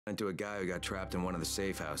Went to a guy who got trapped in one of the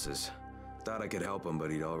safe houses. Thought I could help him, but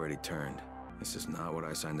he'd already turned. This is not what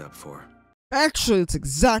I signed up for. Actually, it's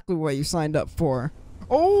exactly what you signed up for.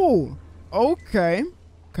 Oh, okay.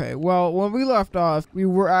 Okay, well, when we left off, we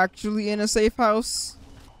were actually in a safe house.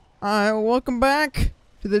 Alright, welcome back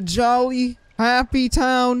to the jolly, happy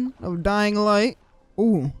town of Dying Light.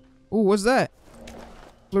 Ooh, what's that?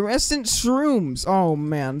 Fluorescent shrooms. Oh,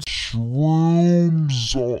 man.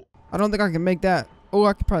 Shrooms. I don't think I can make that. Oh,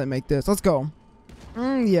 I could probably make this. Let's go.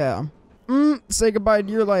 Yeah. Say goodbye to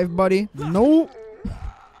your life, buddy. Nope.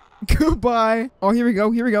 Goodbye. Oh, here we go.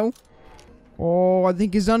 Here we go. Oh, I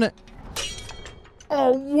think he's done it.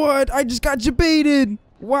 Oh, what? I just got jebaited.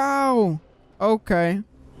 Wow. Okay.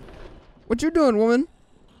 What you doing, woman?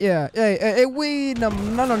 Yeah. Hey, wait. No.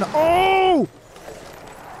 Oh!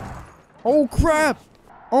 Oh, crap.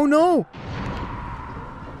 Oh, no.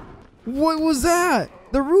 What was that?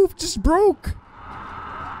 The roof just broke.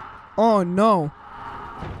 Oh, no.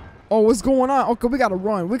 Oh, what's going on? Okay, we gotta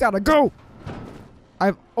run. We gotta go.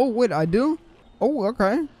 Oh, wait, I do? Oh,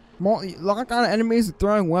 okay. Lock on enemies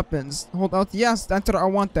throwing weapons. Hold out. Yes, that's what I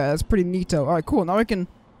want. That's pretty neato. All right, cool. Now we can.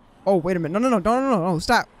 Oh, wait a minute. No.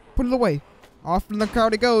 Stop. Put it away. Off in the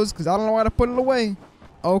crowd it goes, because I don't know how to put it away.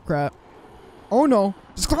 Oh, crap. Oh, no.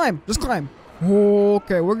 Just climb.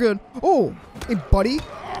 Okay, we're good. Oh, hey, buddy.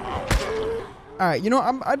 All right, you know,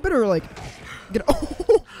 I'd better, like, get.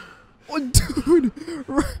 Oh, dude.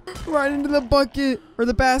 Right into the bucket or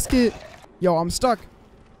the basket. Yo, I'm stuck.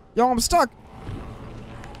 My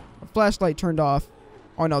flashlight turned off.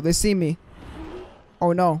 Oh no, they see me.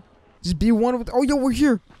 Oh no. Just be one with. Oh, yo, we're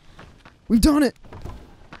here. We've done it.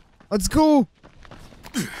 Let's go.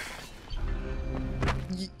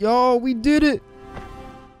 Yo, we did it.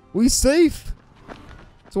 We safe.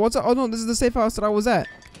 So what's up? Oh no, this is the safe house that I was at.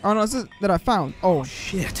 Oh no, this is that I found. Oh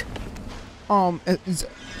Shit.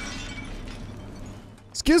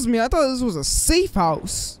 Excuse me, I thought this was a safe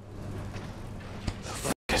house.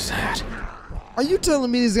 What is that? Are you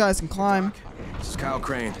telling me these guys can climb? This is Kyle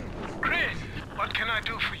Crane. Crane, what can I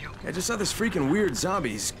do for you? I just saw this freaking weird zombie.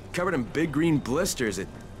 He's covered in big green blisters. It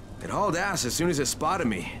hauled ass as soon as it spotted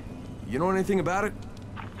me. You know anything about it?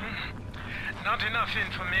 Not enough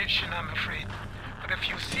information, I'm afraid. But if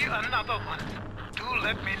you see another one, do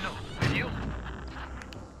let me know, will you?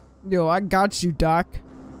 Yo, I got you, Doc.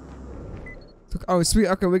 Oh, sweet.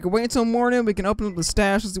 Okay, we can wait until morning. We can open up the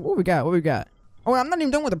stash. Let's see what we got. Oh, I'm not even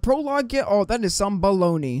done with the prologue yet. Oh, that is some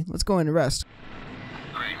baloney. Let's go and rest.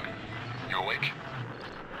 Crane, you awake?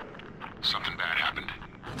 Something bad happened.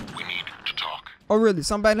 We need to talk. Oh, really?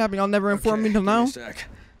 Something bad happened? Y'all never informed me until now?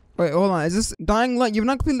 Wait, hold on. Is this Dying Light? You've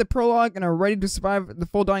not completed the prologue and are ready to survive the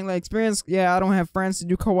full Dying Light experience? Yeah, I don't have friends to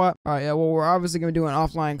do co-op. Alright, yeah, well, we're obviously going to do it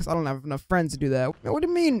offline because I don't have enough friends to do that. What do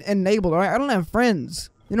you mean enabled? Alright, I don't have friends.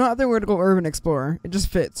 You know, I think we're going to go Urban Explorer. It just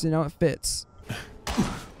fits, you know? It fits.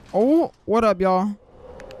 Oh, what up, y'all?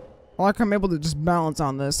 I like I'm able to just balance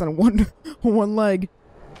on this on one leg.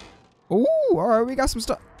 Ooh, alright, we got some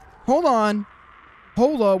stuff. Hold on.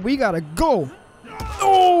 Hold up, we gotta go.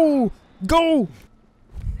 Oh, go.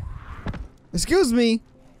 Excuse me.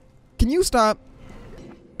 Can you stop?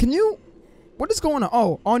 Can you? What is going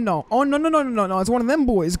on? Oh no. No. It's one of them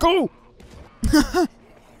boys. Go.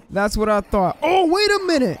 That's what I thought. Oh, wait a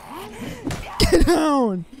minute. Get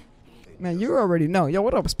down. Man, you already know. Yo,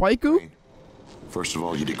 what up, Spikey? First of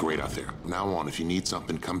all, you did great out there. From now on, if you need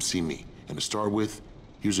something, come see me. And to start with,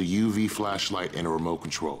 here's a UV flashlight and a remote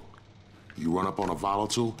control. You run up on a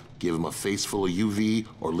volatile, give him a face full of UV,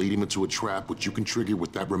 or lead him into a trap which you can trigger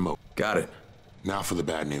with that remote. Got it. Now for the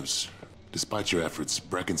bad news. Despite your efforts,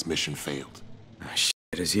 Brecken's mission failed. Shit,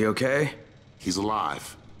 is he okay? He's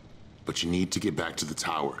alive, but you need to get back to the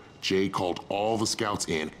tower. Jay called all the scouts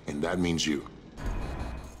in, and that means you.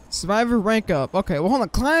 Survivor rank up. Okay, well, hold on.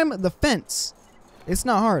 Climb the fence. It's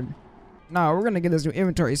not hard. Nah, we're gonna get this new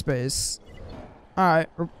inventory space. Alright,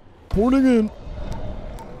 reporting in.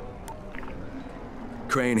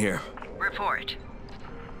 Crane here. Report.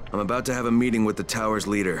 I'm about to have a meeting with the tower's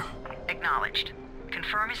leader. Acknowledged.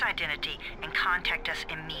 Confirm his identity and contact us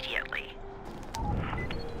immediately.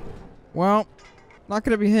 Well, not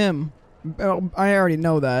gonna be him. I already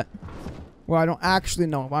know that. Well, I don't actually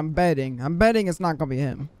know. I'm betting it's not gonna be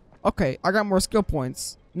him. Okay, I got more skill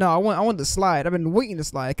points. No, I want to slide. I've been waiting to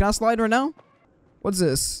slide. Can I slide right now? What's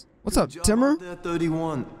this? What's up, Timmer?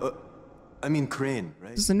 31. I mean Crane,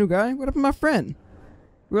 right? Is this a new guy? What up with my friend?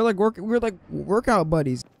 We're like workout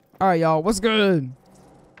buddies. All right, y'all. What's good?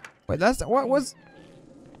 Wait, that's what was?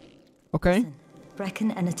 Okay.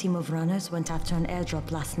 Brecken and a team of runners went after an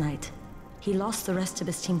airdrop last night. He lost the rest of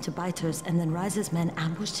his team to biters, and then Rise's men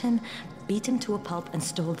ambushed him, beat him to a pulp, and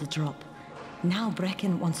stole the drop. Now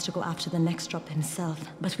Brecken wants to go after the next drop himself,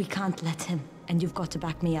 but we can't let him, and you've got to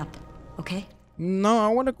back me up, okay? No, I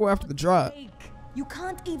want to go after the drop. You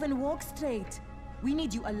can't even walk straight. We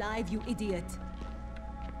need you alive, you idiot.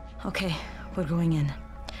 Okay, we're going in.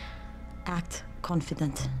 Act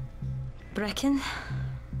confident. Brecken,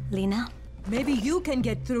 Lena. Maybe you can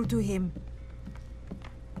get through to him.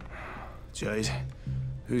 Jade,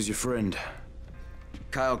 who's your friend?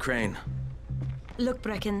 Kyle Crane. Look,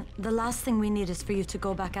 Brecken, the last thing we need is for you to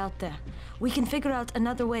go back out there. We can figure out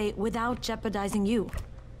another way without jeopardizing you.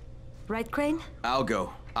 Right, Crane? I'll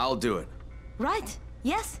go. I'll do it. Right.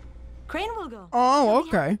 Yes. Crane will go. Oh,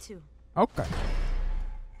 okay. Okay.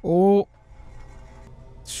 Oh.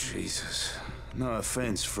 Jesus. No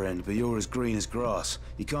offense, friend, but you're as green as grass.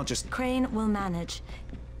 You can't just... Crane will manage.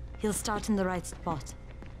 He'll start in the right spot.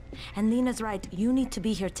 And Lena's right. You need to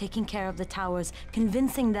be here taking care of the towers,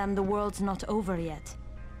 convincing them the world's not over yet.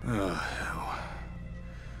 Oh, hell.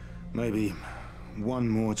 Maybe one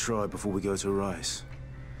more try before we go to Rice.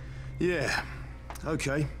 Yeah.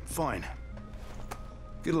 Okay, fine.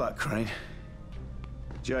 Good luck, Crane.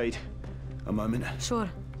 Jade, a moment. Sure.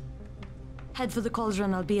 Head for the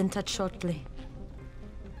cauldron. I'll be in touch shortly.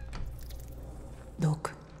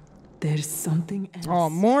 Look, there's something else Oh,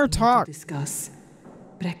 more we need to talk. discuss.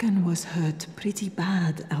 Brecken was hurt pretty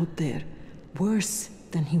bad out there. Worse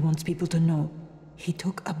than he wants people to know. He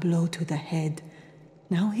took a blow to the head.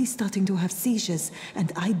 Now he's starting to have seizures,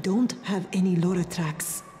 and I don't have any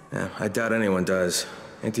Loratrax. Yeah, I doubt anyone does.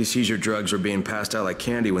 Anti-seizure drugs were being passed out like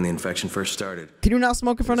candy when the infection first started. Can you not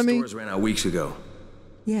smoke in front of me? Stores ran out weeks ago.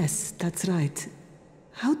 Yes, that's right.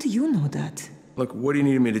 How do you know that? Look, what do you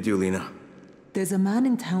need me to do, Lena? There's a man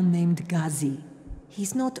in town named Ghazi.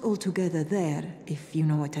 He's not altogether there, if you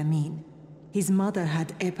know what I mean. His mother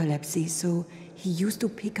had epilepsy, so he used to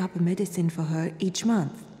pick up medicine for her each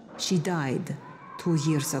month. She died 2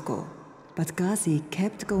 years ago, but Ghazi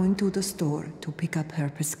kept going to the store to pick up her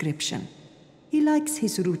prescription. He likes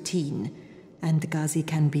his routine, and Ghazi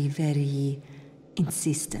can be very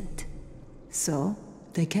insistent. So,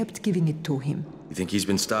 they kept giving it to him. You think he's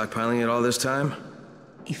been stockpiling it all this time?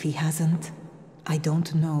 If he hasn't, I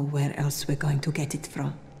don't know where else we're going to get it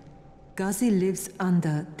from. Ghazi lives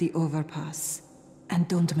under the overpass. And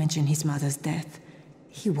don't mention his mother's death.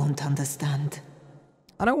 He won't understand.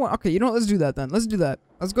 I don't want... Okay, you know what? Let's do that then. Let's do that.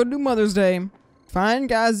 Let's go do Mother's Day. Find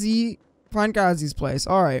Ghazi. Find Ghazi's place.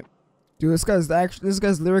 Alright. Dude, this guy's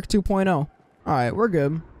Lyric 2.0. Alright, we're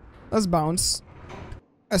good. Let's bounce.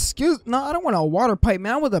 No, I don't want a water pipe,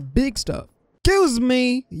 man. I want the big stuff. Excuse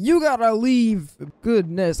me. You gotta leave.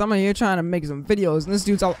 Goodness. I'm in here trying to make some videos, and this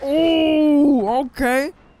dude's all... Oh,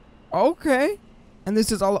 okay. Okay. And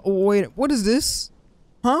this is all... Oh, wait. What is this?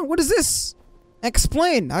 Huh? What is this?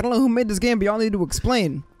 Explain. I don't know who made this game, but y'all need to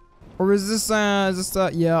explain. Or is this,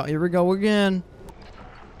 yeah, here we go again.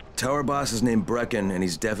 Tower boss is named Brecken, and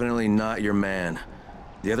he's definitely not your man.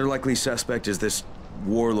 The other likely suspect is this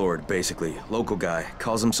warlord, basically. Local guy.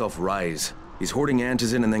 Calls himself Rise. He's hoarding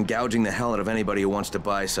antizin and then gouging the hell out of anybody who wants to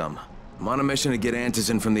buy some. I'm on a mission to get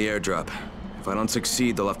antizin from the airdrop. If I don't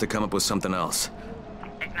succeed, they'll have to come up with something else.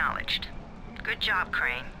 Acknowledged. Good job,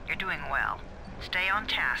 Crane. You're doing well. Stay on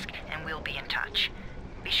task, and we'll be in touch.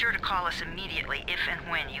 Be sure to call us immediately if and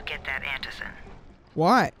when you get that antizin.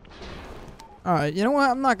 Why? Alright, you know what?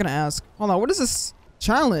 I'm not gonna ask. Hold on, what is this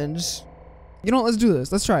challenge? You know what? Let's do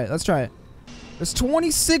this. Let's try it. Let's try it. There's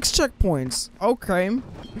 26 checkpoints. Okay.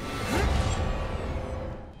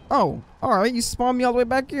 Oh, alright. You spawned me all the way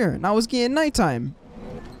back here. Now it's getting nighttime.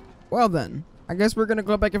 Well then. I guess we're gonna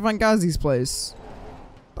go back and find Ghazi's place.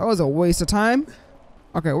 That was a waste of time.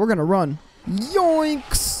 Okay, we're gonna run.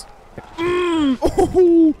 Yoinks!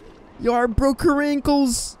 Oh! Y'all broke her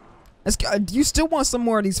ankles. Let's go. Do you still want some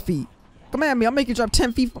more of these feet? Come at me. I'll make you drop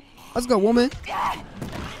 10 feet. Let's go, woman.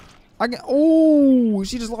 I get. Oh,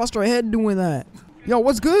 she just lost her head doing that. Yo,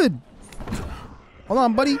 what's good? Hold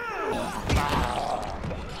on, buddy.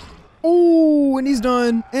 Oh, and he's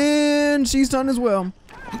done. And she's done as well.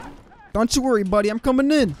 Don't you worry, buddy. I'm coming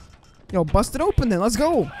in. Yo, bust it open then. Let's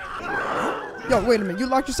go. Yo, wait a minute. You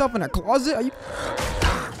locked yourself in a closet? Are you...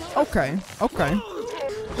 Okay. Okay.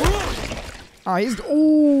 Alright, he's...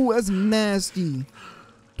 Oh, that's nasty.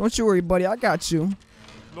 Don't you worry, buddy. I got you.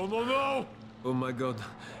 No, no, no! Oh my god.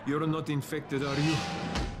 You're not infected, are you?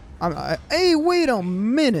 Hey, wait a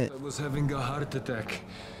minute. I was having a heart attack.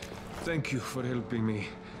 Thank you for helping me.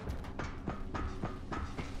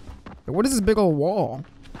 What is this big old wall?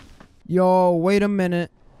 Yo, wait a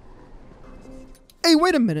minute. Hey,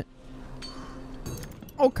 wait a minute.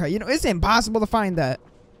 Okay, you know, it's impossible to find that.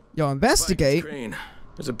 Yo, investigate. Crane.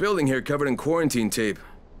 There's a building here covered in quarantine tape.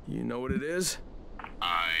 You know what it is?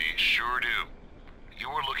 I sure do. You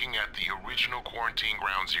were looking at the original quarantine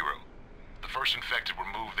ground zero. The first infected were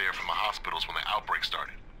moved there from the hospitals when the outbreak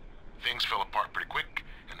started. Things fell apart pretty quick,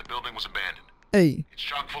 and the building was abandoned. Hey. It's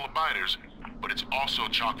chock full of biters, but it's also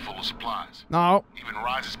chock full of supplies. No. Even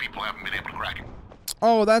Rise's people haven't been able to crack it.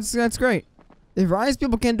 Oh, that's great. If Rise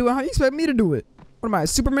people can't do it, how do you expect me to do it? What am I,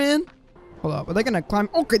 Superman? Hold up, are they gonna climb?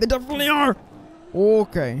 Okay, they definitely are.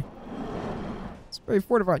 Okay. It's very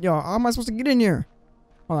fortified. Yo, how am I supposed to get in here?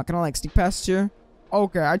 Hold on, can I like sneak past here?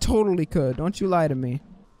 Okay, I totally could. Don't you lie to me.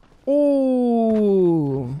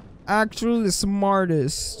 Oh, actually the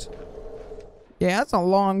smartest. Yeah, that's a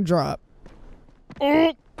long drop.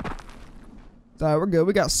 Oh. Alright, we're good.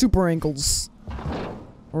 We got super ankles.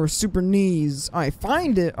 Or super knees. Alright,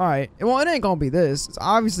 find it. Alright. Well, it ain't gonna be this. It's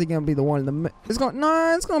obviously gonna be the one in the it's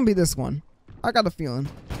gonna be this one. I got a feeling.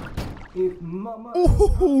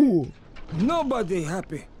 Ooh. Nobody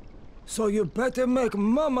happy. So you better make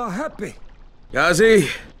Mama happy. Ghazi?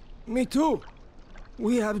 Me too.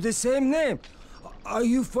 We have the same name. Are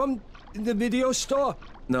you from the video store?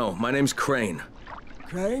 No, my name's Crane.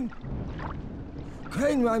 Crane?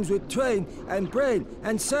 Crane rhymes with train, and brain,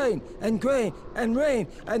 and sane, and grain, and rain,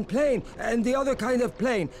 and plane, and the other kind of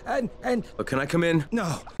plane, and... Oh, can I come in?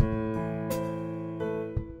 No.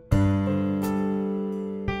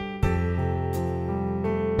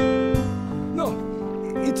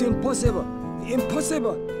 No, it's impossible.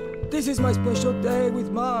 Impossible. This is my special day with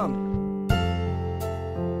Mom.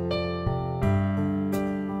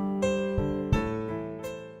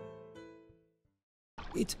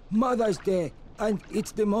 It's Mother's Day, and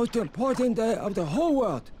it's the most important day of the whole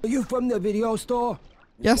world. Are you from the video store?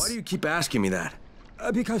 Yes. Why do you keep asking me that?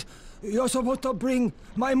 Because you're supposed to bring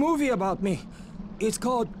my movie about me. It's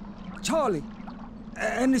called Charlie,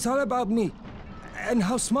 and it's all about me, and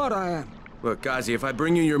how smart I am. Look, Ghazi, if I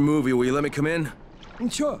bring you your movie, will you let me come in?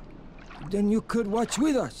 Sure. Then you could watch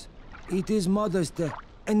with us. It is Mother's Day,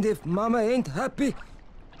 and if Mama ain't happy,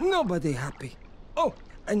 nobody happy. Oh,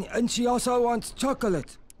 and she also wants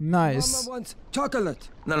chocolate. Nice. Mama wants chocolate.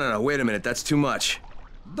 No, wait a minute, that's too much.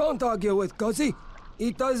 Don't argue with Ghazi.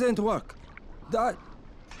 It doesn't work.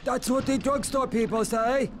 That's what the drugstore people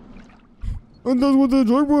say. And that's what the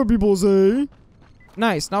drugstore people say.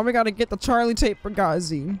 Nice, now we gotta get the Charlie tape for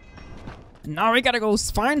Ghazi. Now we gotta go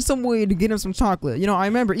find some way to get him some chocolate. You know, I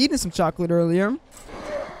remember eating some chocolate earlier.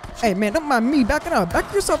 Hey man, don't mind me. Back it up.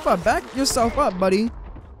 Back yourself up. Back yourself up, buddy.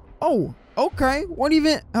 Oh, okay. What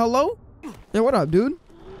even? Hello? Yeah, what up, dude?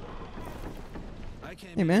 I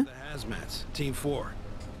came hey man. The hazmats, Team 4.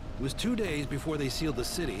 It was 2 days before they sealed the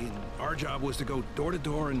city, and our job was to go door to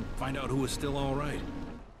door and find out who was still all right.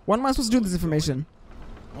 What am I supposed to do with this information?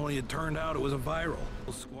 Only it turned out it was a viral.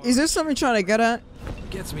 Is there something you're trying to get at?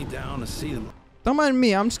 Gets me down to see them. Don't mind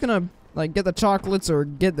me. I'm just gonna like get the chocolates or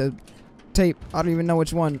get the tape. I don't even know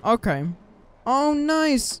which one. Okay. Oh,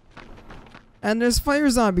 nice. And there's fire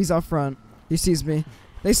zombies up front. He sees me.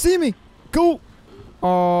 They see me. Go.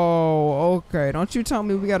 Oh, okay. Don't you tell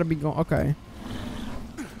me we gotta be going. Okay.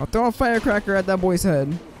 I'll throw a firecracker at that boy's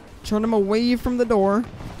head. Turn him away from the door.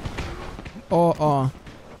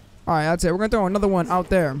 Alright, that's it. We're gonna throw another one out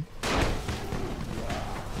there.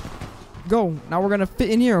 Go. Now we're gonna fit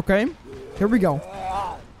in here, okay? Here we go.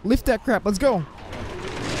 Lift that crap. Let's go.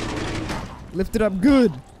 Lift it up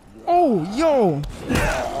good. Oh, yo.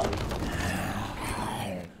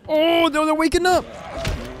 Oh, they're waking up.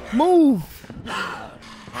 Move.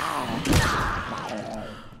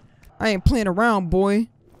 I ain't playing around, boy.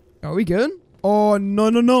 Are we good? Oh,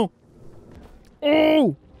 no.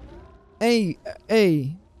 Oh. Hey.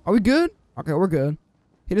 Are we good? Okay, we're good.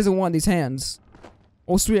 He doesn't want these hands.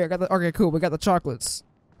 Oh, sweet. I got the... Okay, cool. We got the chocolates.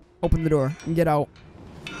 Open the door and get out.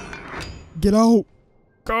 Get out.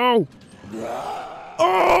 Go.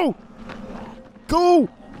 Oh. Go.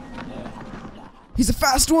 He's a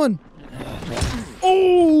fast one.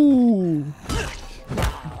 Oh.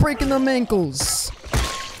 Breaking them ankles.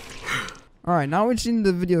 Alright, now we're in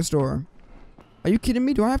the video store. Are you kidding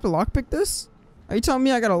me? Do I have to lockpick this? Are you telling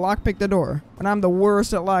me I gotta lockpick the door? And I'm the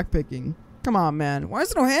worst at lockpicking. Come on, man. Why is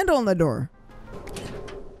there no handle on the door?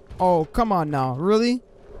 Oh, come on now. Really?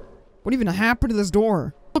 What even happened to this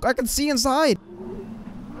door? Look, I can see inside.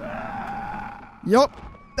 Yup.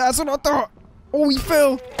 That's what I thought. Oh, he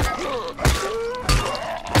fell.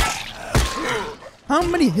 How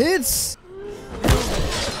many hits?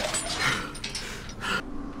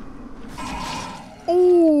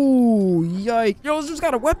 Oh, yikes. Yo, this dude's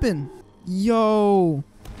got a weapon. Yo.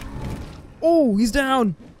 Oh, he's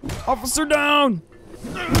down. Officer down.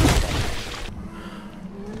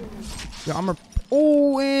 Yo, I'm a.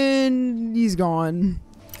 Oh, and he's gone.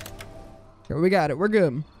 Okay, we got it. We're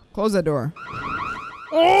good. Close that door.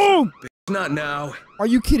 Oh! Not now. Are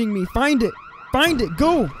you kidding me? Find it. Find it.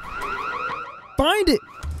 Go. Find it.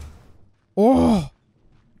 Oh.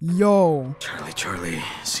 Yo. Charlie.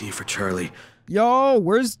 C for Charlie. Yo,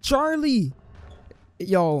 where's Charlie?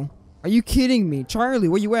 Yo, are you kidding me? Charlie,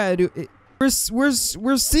 where you at, dude? Where's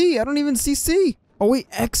C? I don't even see C. Oh wait,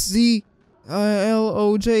 XZ.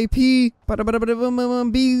 LOJP.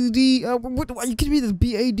 BD. What? Are you kidding me? This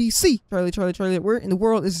BADC. Charlie. Where in the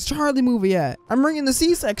world is this Charlie movie at? I'm ringing the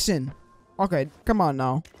C section. Okay, come on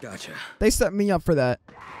now. Gotcha. They set me up for that.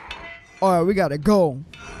 Alright, we gotta go.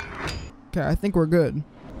 Okay, I think we're good.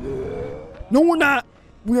 No, we're not.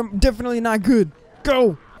 We're definitely not good.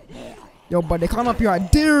 Go. Yo, buddy, come up here. I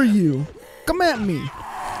dare you. Come at me.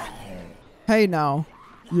 Hey, now.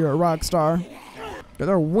 You're a rock star. There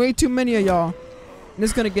are way too many of y'all. And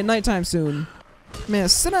it's gonna get nighttime soon. Man,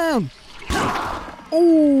 sit down.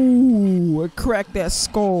 Ooh, it cracked that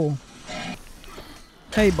skull.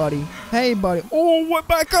 Hey, buddy. Oh, what?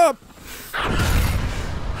 Back up.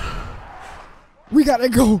 We gotta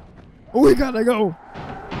go.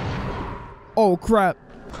 Oh, crap.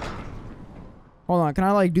 Hold on. Can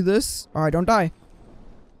I, like, do this? All right, don't die.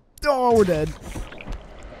 Oh, we're dead.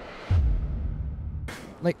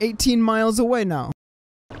 Like 18 miles away now.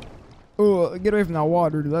 Oh, get away from that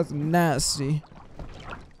water, dude. That's nasty.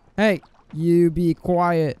 Hey, you be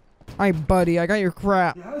quiet. Hi, buddy. I got your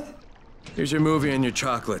crap. Here's your movie and your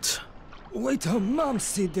chocolates. Wait till Mom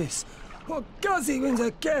see this. Oh, Gazi wins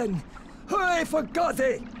again. Hooray for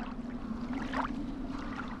Gazi!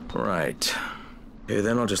 Right. Okay,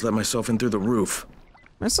 then I'll just let myself in through the roof.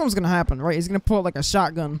 Man, something's gonna happen, right? He's gonna pull out like a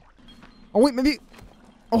shotgun. Oh, wait, maybe.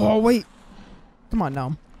 Oh, wait. Come on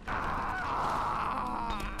now.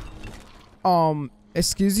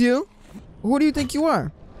 Excuse you? Who do you think you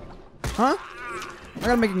are? Huh? I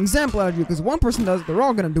gotta make an example out of you, because one person does it, they're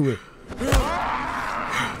all gonna do it.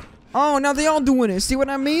 Oh, now they all doing it. See what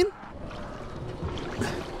I mean?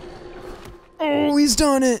 Oh, he's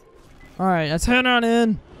done it. Alright, let's head on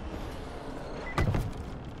in.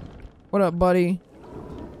 What up, buddy?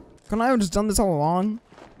 Couldn't I have just done this all along?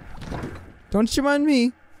 Don't you mind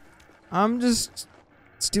me. I'm just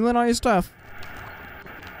stealing all your stuff.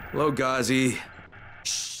 Hello, Gazi.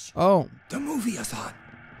 Shh. Oh. The movie is on.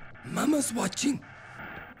 Mama's watching.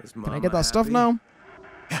 Can I get that stuff now?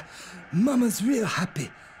 Yeah, Mama's real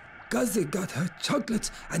happy. Gazi got her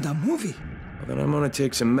chocolates and a movie. Well, then I'm gonna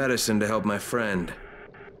take some medicine to help my friend.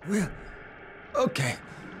 Well, okay.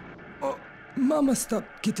 Oh, Mama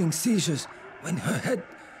stopped getting seizures when her head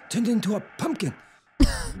turned into a pumpkin.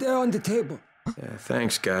 They're on the table. Yeah,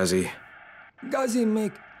 thanks, Gazi. Gazi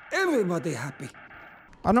make everybody happy.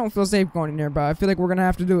 I don't feel safe going in there, but I feel like we're gonna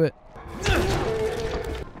have to do it.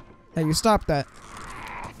 Hey, you stop that.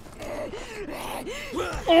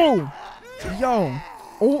 Oh! Yo!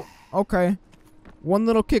 Oh, okay. One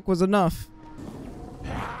little kick was enough.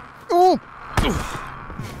 Oh!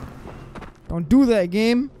 Don't do that,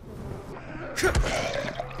 game.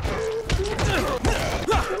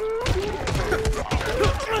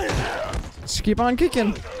 Just keep on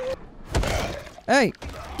kicking. Hey,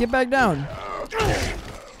 get back down.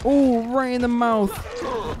 Oh, right in the mouth.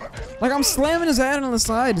 Like I'm slamming his head on the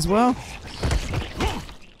side as well.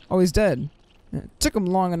 Oh, he's dead. It took him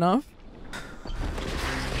long enough.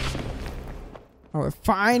 Oh, we're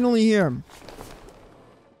finally here.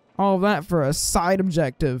 All of that for a side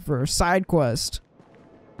objective, for a side quest.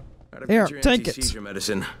 Here, take it.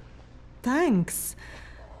 Medicine. Thanks.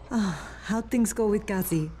 Oh, how'd things go with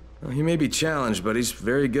Gazi? Well, he may be challenged, but he's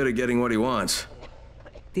very good at getting what he wants.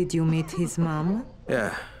 Did you meet his mom?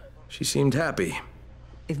 Yeah, she seemed happy.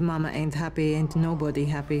 If Mama ain't happy, ain't nobody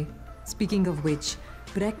happy. Speaking of which,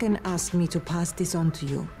 Brecken asked me to pass this on to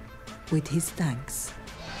you, with his thanks.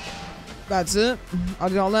 That's it. I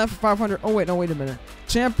did all that for 500. Oh wait, no, wait a minute.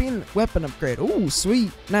 Champion weapon upgrade. Ooh,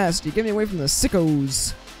 sweet, nasty. Get me away from the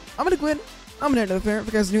sickos. I'm gonna quit. I'm gonna head to the fair. If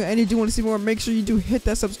you guys are new and you do want to see more, make sure you do hit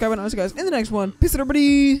that subscribe button. I'll see you guys in the next one. Peace out,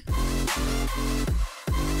 everybody.